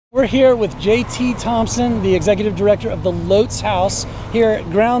We're here with JT Thompson, the executive director of the Lotz House here at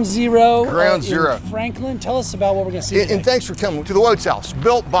Ground Zero. In Franklin. Tell us about what we're going to see today. And thanks for coming to the Lotz House,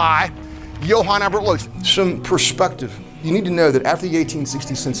 built by Johann Albert Lotz. Some perspective. You need to know that after the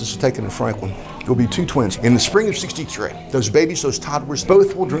 1860 census was taken in Franklin, there'll be two twins. In the spring of '63, those babies, those toddlers,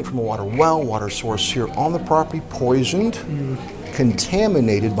 both will drink from a water source here on the property, poisoned,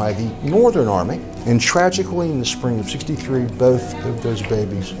 contaminated by the Northern Army. And tragically, in the spring of '63, both of those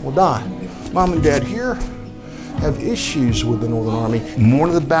babies will die. Mom and Dad here have issues with the Northern Army.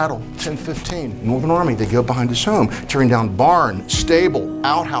 Morning of the battle, 10:15, Northern Army, they go behind his home, tearing down barn, stable,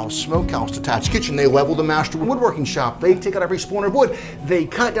 outhouse, smokehouse, detached kitchen. They level the master woodworking shop. They take out every splinter of wood. They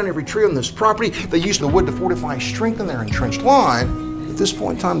cut down every tree on this property. They use the wood to fortify, strengthen their entrenched line. At this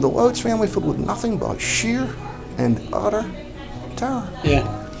point in time, the Lotz family filled with nothing but sheer and utter terror. Yeah.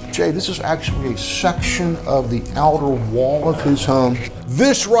 Jay, this is actually a section of the outer wall of his home.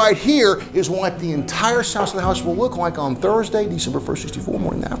 This right here is what the entire south of the house will look like on Thursday, December 1st, '64,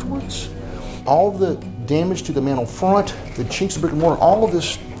 morning afterwards. All the damage to the mantel front, the chinks of brick and mortar, all of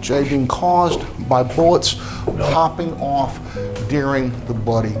this, Jay, being caused by bullets popping off during the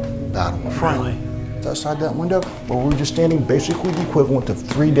bloody battle. Really? Outside that window, where we're just standing, basically the equivalent of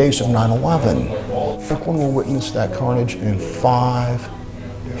 3 days of 9/11. Franklin will witness that carnage in 5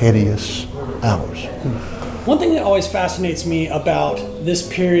 hideous hours. One thing that always fascinates me about this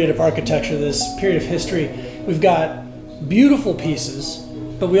period of architecture, this period of history, we've got beautiful pieces,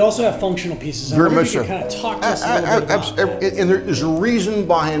 but we also have functional pieces. Very much so. Kind of talk to us a little bit about and there is a reason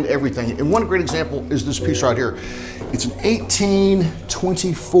behind everything. And one great example is this piece right here. It's an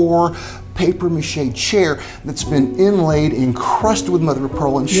 1824 paper mache chair that's been inlaid, encrusted with mother of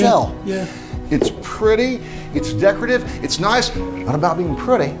pearl and shell. Yeah. It's pretty, it's decorative, it's nice. Not about being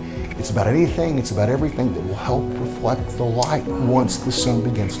pretty, it's about anything, it's about everything that will help reflect the light once the sun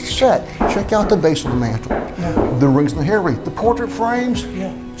begins to set. Check out the base of the mantle, the rings in the hair wreath, the portrait frames,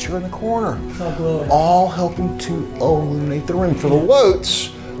 chair in the corner. It's all glowing. All helping to illuminate the room. For the Lotz,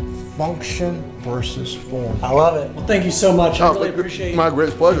 function versus form. I love it. Well, thank you so much. I really appreciate my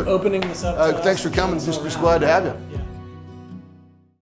greatest pleasure. opening this up. Thanks for coming. Just glad to have you.